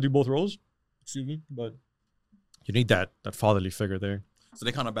 Single mom could do both roles, excuse me, but you need that fatherly figure there. So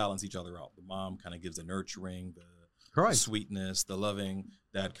they kind of balance each other out. The mom kind of gives the nurturing, the sweetness, the loving.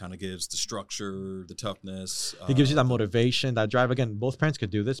 Dad kind of gives the structure, the toughness. He gives you that motivation, that drive. Again, both parents could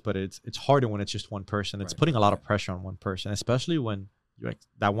do this, but it's harder when it's just one person. It's putting a lot of pressure on one person, especially when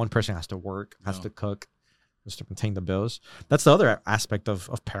that one person has to work, has to cook, has to maintain the bills. That's the other aspect of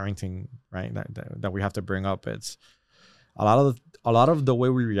parenting, right? That we have to bring up. It's a lot of the way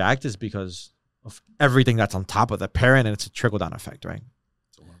we react is because of everything that's on top of the parent, and it's a trickle down effect, right?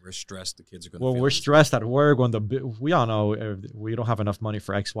 So when we're stressed, the kids are going to. When we're stressed at work, we all know we don't have enough money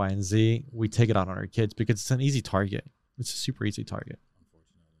for X, Y, and Z, we take it out on our kids because it's an easy target. It's a super easy target.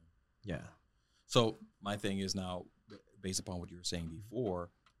 Unfortunately. Yeah. So my thing is now, based upon what you were saying before,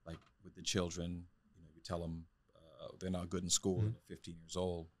 like with the children, you tell them they're not good in school. They're 15 years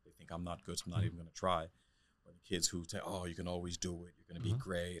old. They think I'm not good, so I'm not even going to try. But the kids who say, "Oh, you can always do it. You're going to be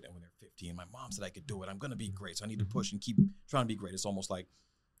great." And when they're 15, my mom said I could do it. I'm going to be great. So I need to push and keep trying to be great. It's almost like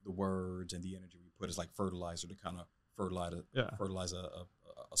the words and the energy we put is like fertilizer to kind of fertilize a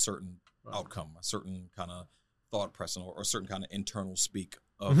certain outcome, a certain kind of thought process, or a certain kind of internal speak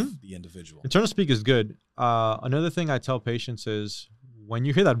of the individual. Internal speak is good. Another thing I tell patients is when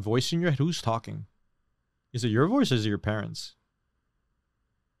you hear that voice in your head, who's talking? Is it your voice or is it your parents?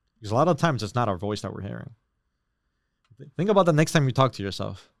 Because a lot of times it's not our voice that we're hearing. Think about the next time you talk to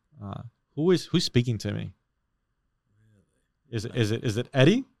yourself. Who's speaking to me? Is it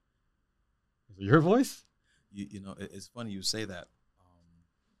Eddy? Is it your voice? You know, it's funny you say that.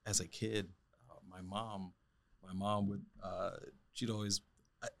 As a kid, my mom would she'd always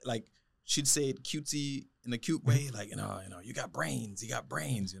she'd say it cutesy in a cute way, like you know, you got brains,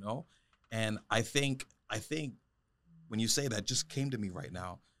 you know. And I think when you say that, just came to me right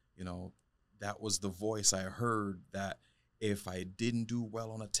now. You know, that was the voice I heard that if I didn't do well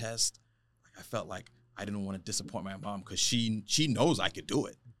on a test, I felt like I didn't want to disappoint my mom because she knows I could do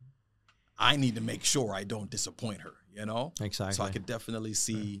it. I need to make sure I don't disappoint her, you know? Exactly. So I could definitely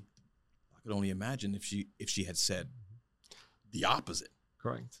see, I could only imagine if she had said the opposite.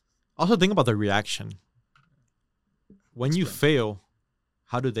 Correct. Also think about the reaction. When you fail,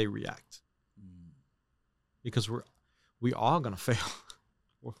 how do they react? Because we all going to fail.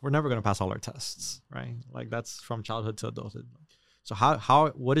 We're never going to pass all our tests, right? Like that's from childhood to adulthood. So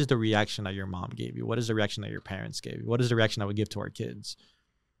what is the reaction that your mom gave you? What is the reaction that your parents gave you? What is the reaction that we give to our kids?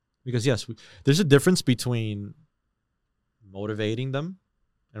 Because yes, there's a difference between motivating them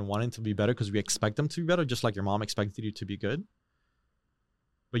and wanting to be better because we expect them to be better, just like your mom expected you to be good.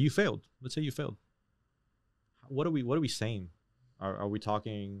 But you failed. Let's say you failed. What are we saying? Are we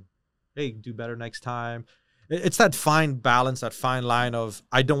talking, hey, do better next time? It's that fine balance, that fine line of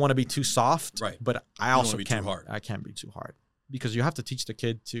I don't want to be too soft, right? But I also can't. I can't be too hard because you have to teach the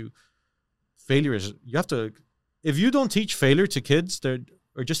kid to failure is. You have to. If you don't teach failure to kids,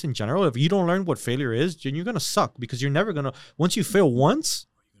 or just in general, if you don't learn what failure is, then you're gonna suck because you're never gonna. Once you fail once,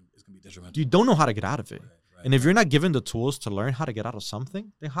 it's gonna be detrimental. You don't know how to get out of it, right, and if you're not given the tools to learn how to get out of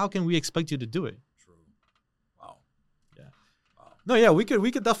something, then how can we expect you to do it? No, yeah, we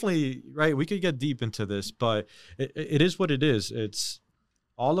could definitely, right? We could get deep into this, but it is what it is. It's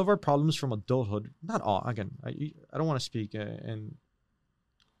all of our problems from adulthood. Not all. Again, I don't want to speak in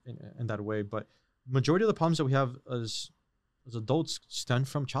that way, but majority of the problems that we have as adults stem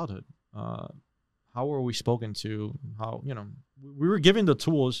from childhood. How were we spoken to? How we were given the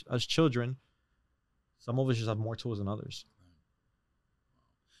tools as children. Some of us just have more tools than others.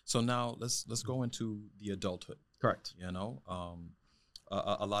 So now let's go into the adulthood. Correct. You know,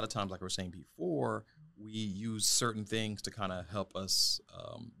 a lot of times, like I was saying before, we use certain things to kind of help us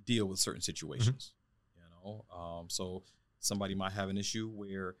deal with certain situations. You know, so somebody might have an issue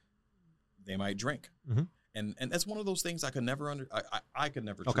where they might drink, and that's one of those things I could never I could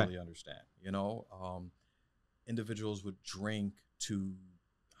never truly understand. You know, individuals would drink to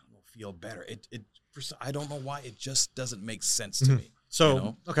feel better. I don't know why it just doesn't make sense to me.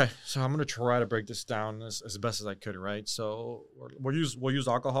 So, okay, so I'm going to try to break this down as best as I could, right? So we'll use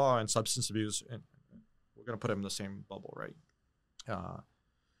alcohol and substance abuse, and we're going to put them in the same bubble, right?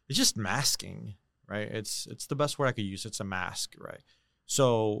 It's just masking, right? It's the best word I could use. It's a mask, right?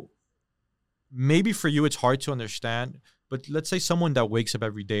 So maybe for you it's hard to understand, But let's say someone that wakes up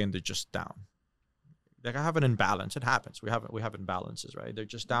every day and they're just down. They have an imbalance. It happens. We have imbalances, right? They're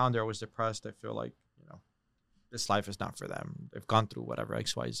just down. They're always depressed. They feel like, this life is not for them. They've gone through whatever,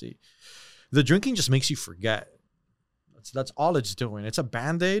 X, Y, Z. The drinking just makes you forget. That's all it's doing. It's a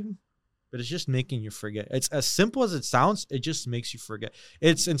Band-Aid, but it's just making you forget. It's as simple as it sounds. It just makes you forget.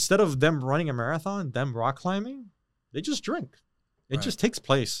 It's instead of them running a marathon, them rock climbing, they just drink. It just takes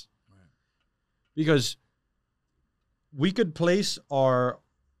place. Right. Because we could place our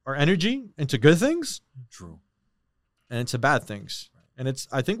energy into good things. True. And into bad things. Right. And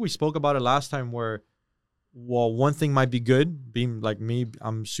I think we spoke about it last time where, well, one thing might be good. Being like me,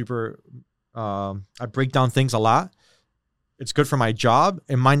 I'm super, I break down things a lot. It's good for my job.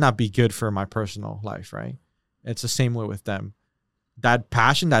 It might not be good for my personal life, right? It's the same way with them. That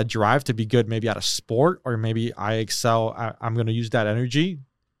passion, that drive to be good, maybe at a sport, or maybe I excel. I'm going to use that energy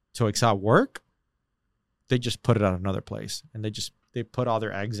to excel at work. They just put it at another place, and they put all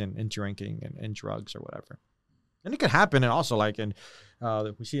their eggs in drinking and drugs or whatever. And it can happen, and also like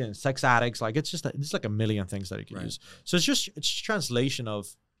we see it in sex addicts. Like it's like a million things that it can use. So it's translation of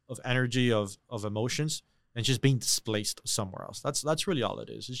energy of emotions. And just being displaced somewhere else. That's really all it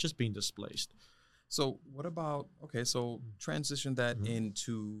is. It's just being displaced. So what about, so transition that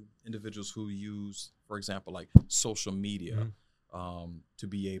into individuals who use, for example, like social media to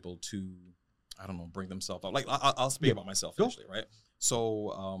be able to, I don't know, bring themselves up. Like I'll speak about myself initially, right?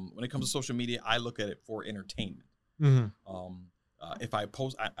 So when it comes to social media, I look at it for entertainment. If I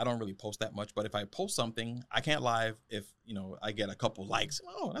post, I don't really post that much, but if I post something, I can't lie if, I get a couple likes.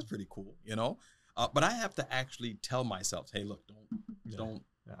 Oh, that's pretty cool, But I have to actually tell myself, hey, look,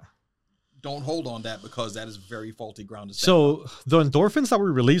 don't hold on that because that is very faulty ground to stand on. The endorphins that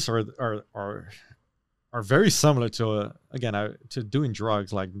we release are very similar to to doing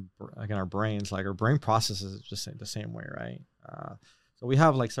drugs, like in our brains. Like our brain processes just the same way, right? So we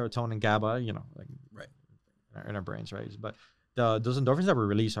have like serotonin, GABA, in our brains, right? But those endorphins that we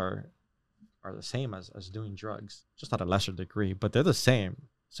release are the same as doing drugs, just at a lesser degree, but they're the same.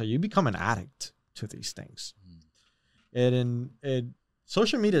 So you become an addict to these things.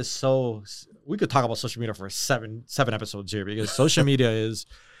 Social media is we could talk about social media for seven episodes here because social media is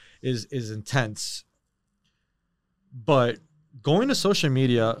intense. But going to social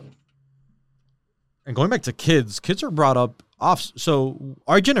media and going back to kids are brought up off. So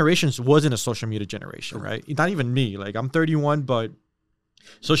our generation wasn't a social media generation, right? Not even me. Like I'm 31, but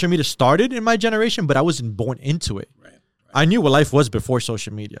social media started in my generation, but I wasn't born into it. Right. I knew what life was before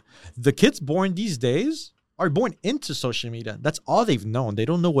social media. The kids born these days are born into social media. That's all they've known. They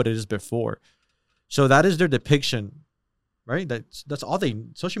don't know what it is before. So that is their depiction, right? That's all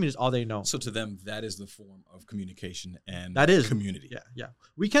social media is all they know. So to them, that is the form of communication and that is community. Yeah.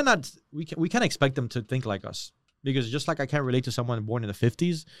 We can't expect them to think like us because just like I can't relate to someone born in the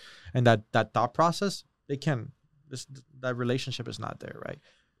 50s and that thought process, they can. That relationship is not there, right?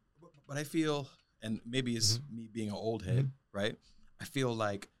 But I feel, and maybe it's me being an old head, right? I feel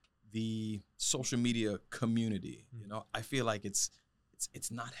like the social media community, I feel like it's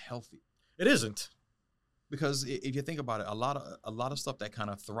not healthy. It isn't. Because if you think about it, a lot of stuff that kind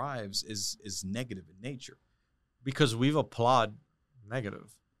of thrives is negative in nature. Because we've applauded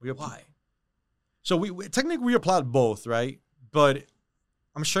negative. Why? So we technically applaud both, right? But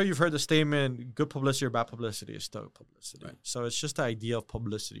I'm sure you've heard the statement, good publicity or bad publicity is still publicity. Right. So it's just the idea of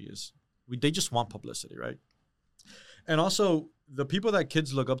publicity they just want publicity, right? And also the people that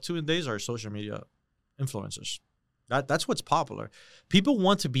kids look up to in days are social media influencers. That's what's popular. People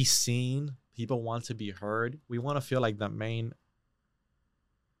want to be seen. People want to be heard. We want to feel like the main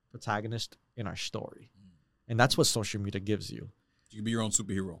protagonist in our story. And that's what social media gives you. You can be your own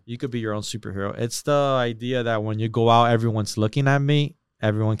superhero. You could be your own superhero. It's the idea that when you go out, everyone's looking at me.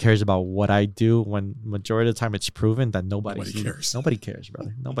 Everyone cares about what I do when majority of the time it's proven that nobody cares. Nobody cares,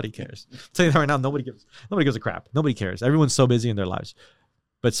 brother. Nobody cares. I'll tell you that right now, nobody gives a crap. Nobody cares. Everyone's so busy in their lives.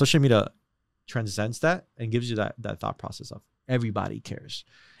 But social media transcends that and gives you that thought process of everybody cares.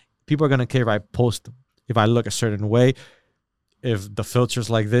 People are going to care if I look a certain way, if the filter's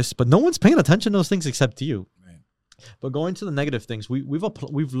like this, but no one's paying attention to those things except you. Right. But going to the negative things,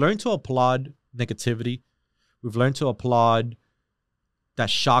 we've learned to applaud negativity. We've learned to applaud that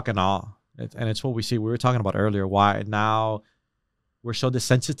shock and awe. And it's what we see. We were talking about earlier, why now we're so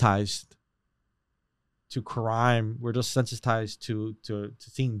desensitized to crime. We're just sensitized to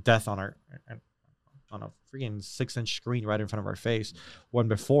seeing death on a freaking 6-inch screen right in front of our face. When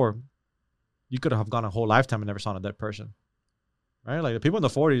before, you could have gone a whole lifetime and never saw a dead person. Right? Like the people in the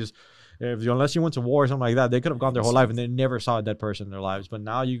 40s, unless you went to war or something like that, they could have gone their whole life and they never saw a dead person in their lives. But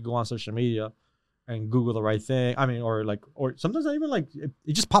now you go on social media and Google the right thing. I mean, or sometimes not even like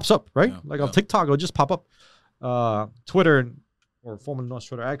it just pops up, right? On TikTok, it'll just pop up. Twitter, or formerly known as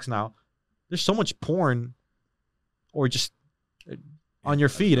Twitter X now, there's so much porn or just on your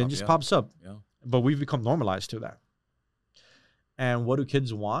feed and just pops up. Yeah. But we've become normalized to that. And what do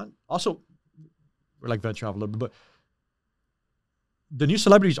kids want? Also, we're like venture off a little bit, but the new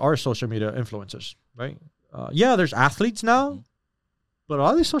celebrities are social media influencers, right? There's athletes now, but a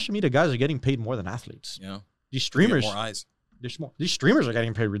lot of these social media guys are getting paid more than athletes. Yeah. These streamers, more eyes. These streamers are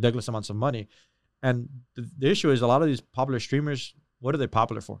getting paid ridiculous amounts of money. And the issue is a lot of these popular streamers, what are they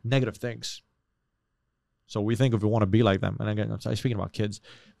popular for? Negative things. So we think if we want to be like them, and again, I'm speaking about kids,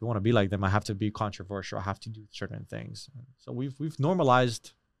 if we want to be like them, I have to be controversial. I have to do certain things. So we've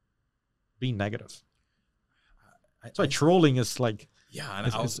normalized being negative. That's why trolling is like... Yeah,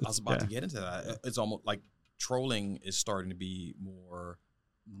 and I was about to get into that. It's almost like trolling is starting to be more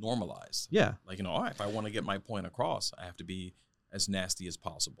normalized. Yeah. Like, all right, if I want to get my point across, I have to be as nasty as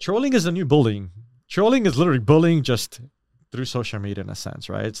possible. Trolling is the new bullying. Trolling is literally bullying just through social media in a sense,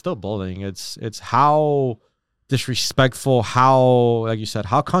 right? It's still bullying. It's how disrespectful, how, like you said,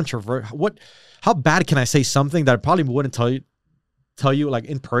 how controversial, how bad can I say something that I probably wouldn't tell you like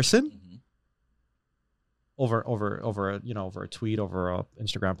in person over a tweet, over a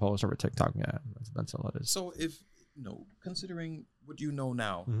Instagram post, over TikTok. Yeah, that's all it is. So if, considering what you know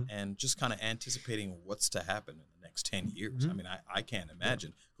now and just kind of anticipating what's to happen in the next 10 years, I mean, I can't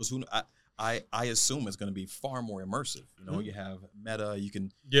imagine, because I assume it's going to be far more immersive. You have Meta, you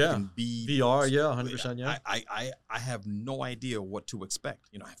can be VR, 100%. Yeah, I have no idea what to expect.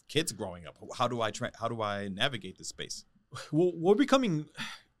 I have kids growing up. How do I navigate this space? Well,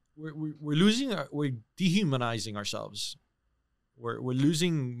 we're losing, we're dehumanizing ourselves. We're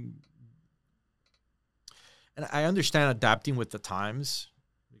losing, and I understand adapting with the times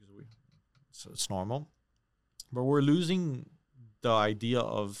because so it's normal, but we're losing the idea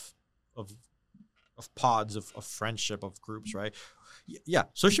of pods, of friendship, of groups, right? Yeah,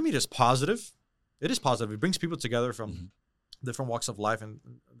 social media is positive. It is positive. It brings people together from different walks of life and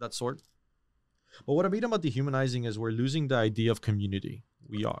that sort. But what I mean about dehumanizing is we're losing the idea of community.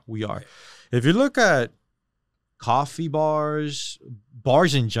 We are. Right. If you look at coffee bars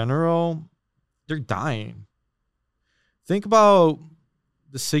in general, they're dying. Think about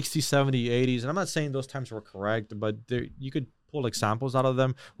the 60s, 70s, 80s. And I'm not saying those times were correct, but you could pull examples out of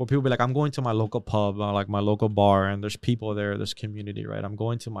them where people be like, I'm going to my local pub, like my local bar, and there's people there, there's community, right? I'm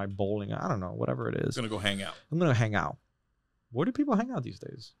going to my bowling, I don't know, whatever it is. I'm going to go hang out. I'm going to hang out. Where do people hang out these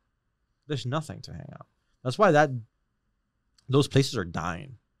days? There's nothing to hang out. That's why those places are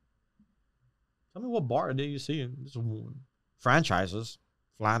dying. Tell me what bar do you see? Franchises,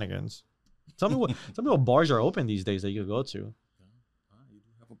 Flanagan's. Tell me what bars are open these days that you could go to.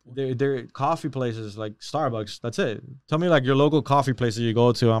 They're coffee places like Starbucks. That's it. Tell me like your local coffee place that you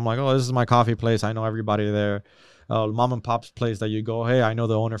go to. I'm like, oh, this is my coffee place. I know everybody there. Mom and pop's place that you go, hey, I know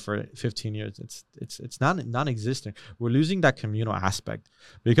the owner for 15 years. It's non-existent. We're losing that communal aspect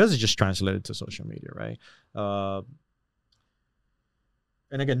because it's just translated to social media, right?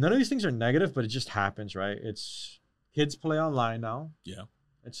 And again, none of these things are negative, but it just happens, right? It's kids play online now. Yeah.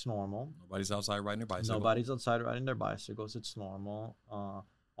 It's normal. Nobody's outside riding their bicycles. It's normal.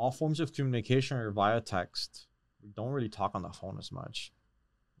 All forms of communication are via text. We don't really talk on the phone as much,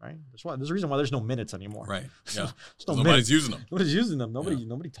 right? There's a reason why there's no minutes anymore. Right. Yeah. Nobody's using them. Nobody's using them.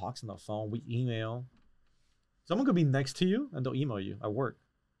 Nobody talks on the phone. We email. Someone could be next to you and they'll email you at work.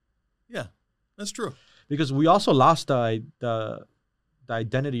 Yeah, that's true. Because we also lost the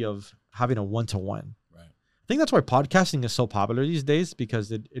identity of having a one-to-one. Right. I think that's why podcasting is so popular these days,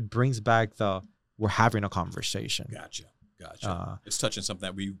 because it brings back we're having a conversation. Gotcha. It's touching something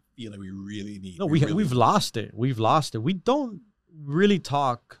that we feel like we really need. No, we've lost it. We don't really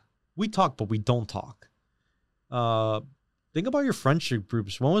talk. We talk, but we don't talk. Think about your friendship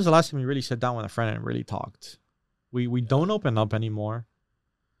groups. When was the last time you really sat down with a friend and really talked? We don't open up anymore,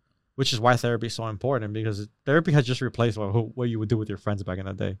 which is why therapy is so important, because therapy has just replaced what you would do with your friends back in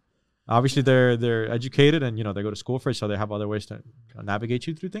the day. Obviously, they're educated and they go to school for it, so they have other ways to navigate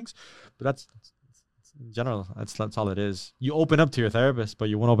you through things. But that's in general, that's all it is. You open up to your therapist, but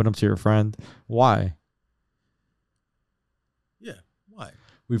you won't open up to your friend. Why? Yeah, why?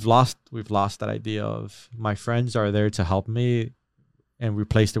 We've lost that idea of my friends are there to help me, and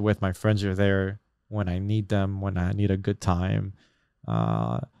replaced it with my friends are there when I need them, when I need a good time.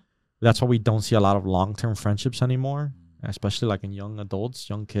 That's why we don't see a lot of long-term friendships anymore, especially like in young adults,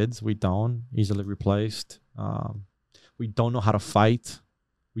 young kids. We don't, easily replaced. We don't know how to fight.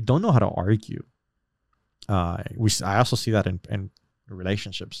 We don't know how to argue. I also see that in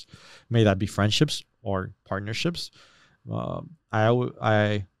relationships, may that be friendships or partnerships.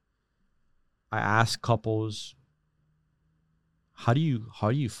 I ask couples, how do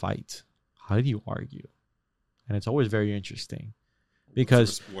you fight? How do you argue? And it's always very interesting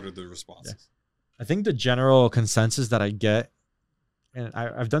because what are the responses? I think the general consensus that I get, and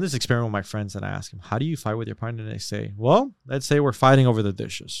I've done this experiment with my friends, and I ask them, how do you fight with your partner? And they say, well, let's say we're fighting over the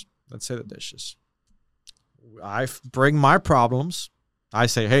dishes. Let's say the dishes. I bring my problems. I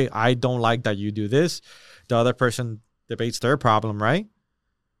say, hey, I don't like that you do this. The other person debates their problem, right?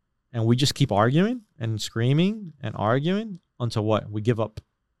 And we just keep arguing and screaming and arguing until what? We give up.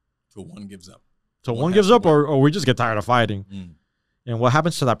 Till one gives up. So one gives up, or we just get tired of fighting. And what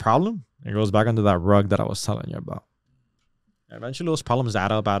happens to that problem? It goes back under that rug that I was telling you about. Eventually, those problems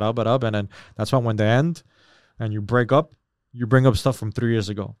add up. And then that's why when they end and you break up, you bring up stuff from 3 years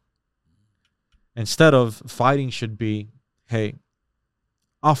ago. Instead of fighting should be, hey,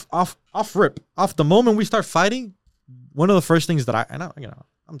 off rip. Off the moment we start fighting, one of the first things that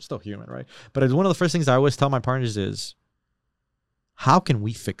I'm still human, right? But it's one of the first things I always tell my partners is, how can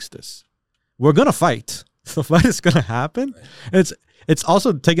we fix this? We're going to fight. The fight is going to happen. Right. It's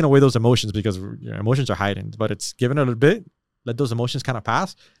also taking away those emotions because emotions are heightened, but it's giving it a bit. Let those emotions kind of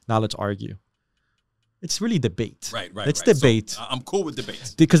pass. Now let's argue. It's really debate. Right. Let's debate. So, I'm cool with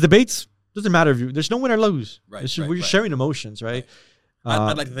debates. Because debates, doesn't matter if there's no win or lose. We're sharing emotions, right?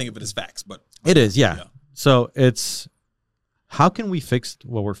 I'd like to think of it as facts, but. It is, yeah. So it's, how can we fix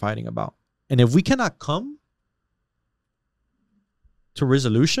what we're fighting about? And if we cannot come to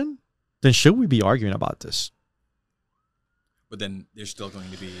resolution, then should we be arguing about this? But then there's still going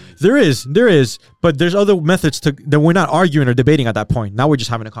to be... There is. But there's other methods that we're not arguing or debating at that point. Now we're just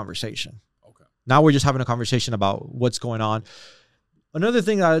having a conversation. Okay. Now we're just having a conversation about what's going on. Another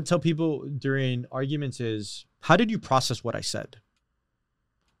thing that I tell people during arguments is, how did you process what I said?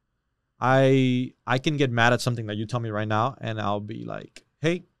 I can get mad at something that you tell me right now, and I'll be like,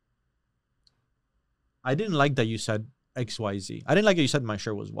 hey, I didn't like that you said XYZ. I didn't like that you said my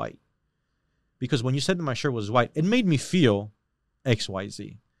shirt was white. Because when you said that my shirt was white, it made me feel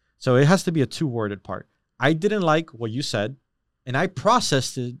XYZ. So it has to be a two-worded part. I didn't like what you said, and I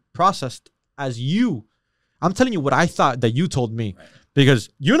processed as you. I'm telling you what I thought that you told me. Right. Because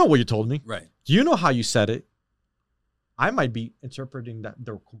you know what you told me. Right. You know how you said it. I might be interpreting that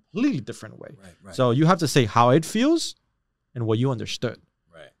the completely different way. Right. So you have to say how it feels and what you understood.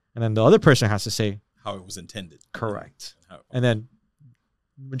 Right. And then the other person has to say how it was intended. Correct. And then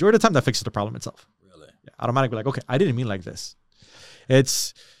majority of the time that fixes the problem itself. Really? Yeah, automatically like, okay, I didn't mean like this.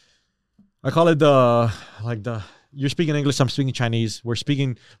 I call it you're speaking English, I'm speaking Chinese.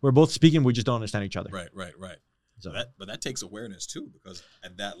 We're both speaking, we just don't understand each other. Right. So but that takes awareness too, because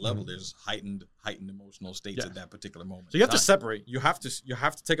at that level there's heightened emotional states at that particular moment. So you have to separate. You have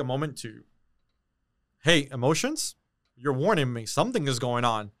to take a moment to, hey, emotions, you're warning me something is going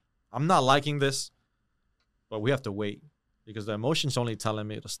on. I'm not liking this, but we have to wait. Because the emotion's only telling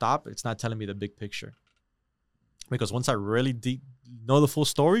me to stop. It's not telling me the big picture. Because once I really know the full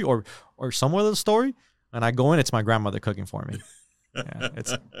story or somewhat of the story, and I go in, it's my grandmother cooking for me. Yeah,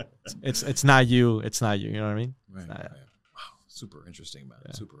 it's not you. It's not you. You know what I mean? Right. Wow, super interesting, man.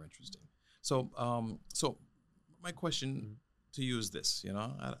 Yeah. Super interesting. So my question to you is this.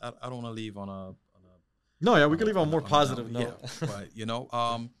 I don't want to leave on a. No, yeah, we can leave on a more positive note. Yeah, but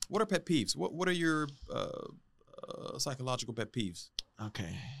what are pet peeves? What are your psychological pet peeves?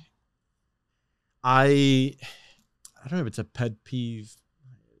 Okay. I don't know if it's a pet peeve.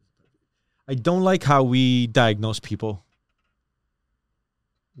 I don't like how we diagnose people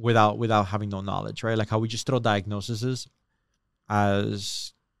without having no knowledge, right? Like how we just throw diagnoses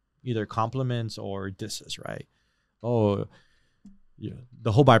as either compliments or disses, right? Oh, yeah,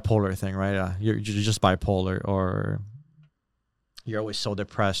 the whole bipolar thing, right? You're just bipolar, or you're always so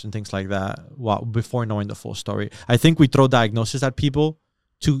depressed and things like that. Well, before knowing the full story, I think we throw diagnoses at people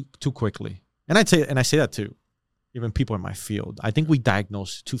too quickly, and I say that too. Even people in my field, I think we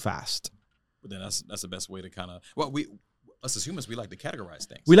diagnose too fast. But then that's the best way to kind of us as humans, we like to categorize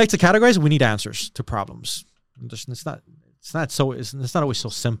things. We like to categorize. We need answers to problems. It's not always so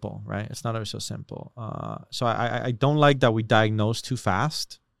simple, right? It's not always so simple. So I don't like that we diagnose too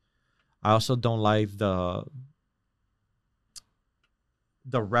fast. I also don't like the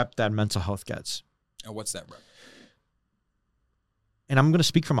rep that mental health gets. And what's that rep? And I'm going to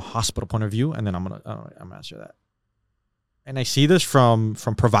speak from a hospital point of view, and then I'm going to answer that. And I see this from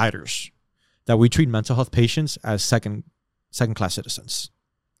providers, that we treat mental health patients as second class citizens.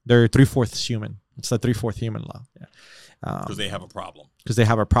 They're 3/4 human. It's the 3/4 human law. Yeah. Because they have a problem. Because they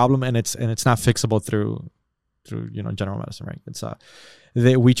have a problem, and it's not fixable through general medicine, right? It's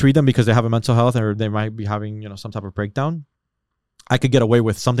we treat them because they have a mental health or they might be having some type of breakdown. I could get away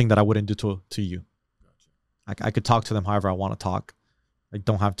with something that I wouldn't do to you. Gotcha. I could talk to them however I want to talk. I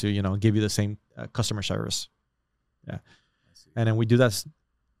don't have to give you the same customer service. Yeah, and then we do that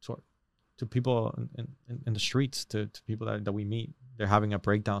to people in the streets, to people that we meet. They're having a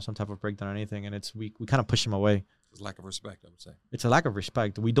breakdown, some type of breakdown or anything, and we kind of push them away. It's a lack of respect, I would say. It's a lack of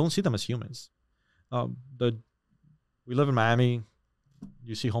respect. We don't see them as humans. We live in Miami.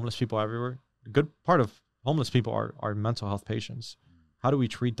 You see homeless people everywhere. A good part of homeless people are mental health patients. How do we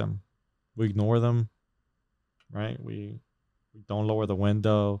treat them? We ignore them, right? We don't lower the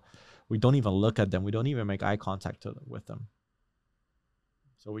window. We don't even look at them. We don't even make eye contact with them.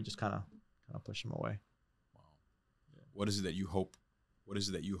 So we just kind of push them away. Wow. Yeah. What is it that you hope? What is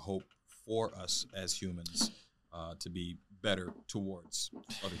it that you hope for us as humans to be better towards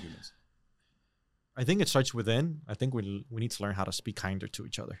other humans? I think it starts within. I think we need to learn how to speak kinder to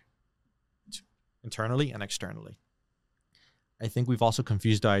each other, internally and externally. I think we've also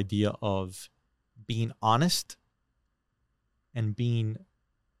confused the idea of being honest and being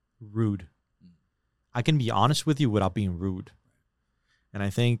rude. I can be honest with you without being rude. And I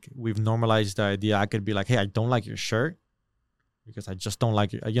think we've normalized the idea. I could be like, hey, I don't like your shirt because I just don't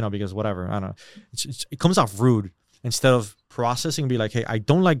like it, because whatever. I don't know. It comes off rude instead of processing, be like, hey, I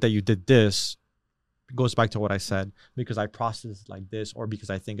don't like that you did this. It goes back to what I said, because I processed like this or because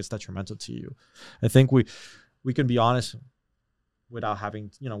I think it's detrimental to you. I think we can be honest without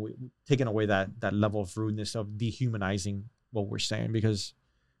having, taking away that level of rudeness of dehumanizing what we're saying, because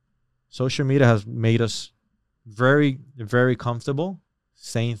social media has made us very, very comfortable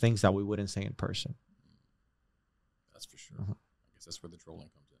saying things that we wouldn't say in person. That's for sure. I guess that's where the trolling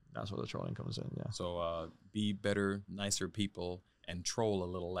comes in. That's where the trolling comes in, yeah. So be better, nicer people, and troll a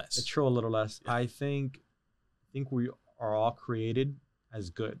little less. Troll a little less. Yeah. I think we are all created as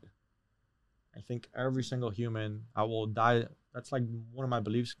good. I think every single human, I will die. That's like one of my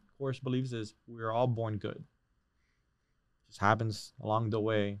core beliefs is we are all born good. It just happens along the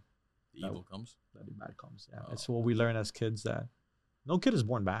way. The evil comes. That the bad comes. Yeah, it's what we learn as kids, that no kid is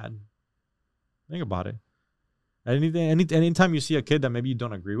born bad. Think about it. Anytime you see a kid that maybe you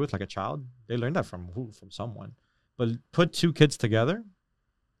don't agree with, like a child, they learn that from someone. But put two kids together,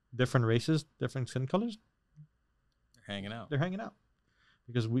 different races, different skin colors, they're hanging out. They're hanging out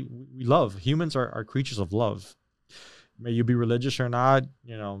because we love. Humans are creatures of love. May you be religious or not,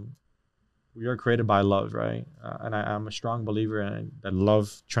 we are created by love, right? And I'm a strong believer in that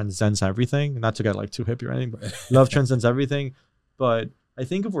love transcends everything. Not to get like too hippie or anything, but love transcends everything. But I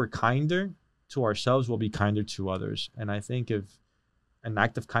think if we're kinder to ourselves, we'll be kinder to others. And I think if an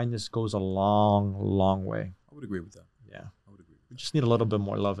act of kindness goes a long, long way. I would agree with that. Yeah, I would agree. We just need a little bit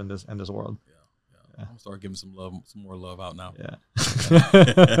more love in this world. Yeah. I'm gonna start giving some more love out now. Yeah.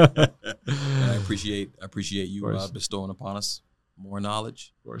 And I appreciate you bestowing upon us more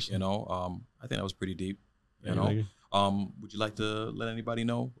knowledge. Of course. I think that was pretty deep. Thank you. Would you like to let anybody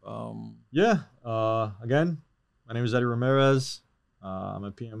know? Yeah. Again, my name is Eddy Ramirez. I'm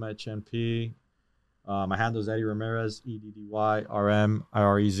a PMHNP. My handle is Eddy Ramirez, EDDYRMIREZ.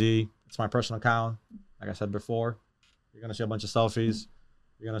 It's my personal account. Like I said before, you're gonna see a bunch of selfies.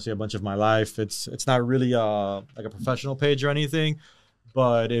 You're gonna see a bunch of my life. It's not really like a professional page or anything.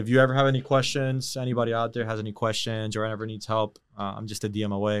 But if you ever have any questions, anybody out there has any questions or ever needs help, I'm just a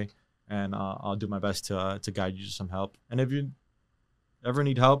DM away, and I'll do my best to guide you to some help. And if you ever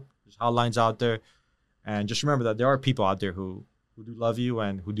need help, there's hotlines out there. And just remember that there are people out there who do love you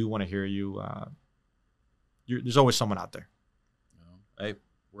and who do want to hear you. There's always someone out there. Hey,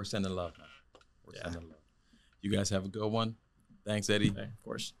 we're sending love, man. We're sending love. You guys have a good one. Thanks, Eddy. Hey, of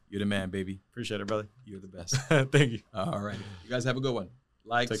course. You're the man, baby. Appreciate it, brother. You're the best. Thank you. All right. You guys have a good one.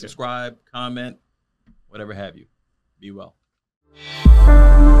 Like, subscribe, comment, whatever have you. Be well.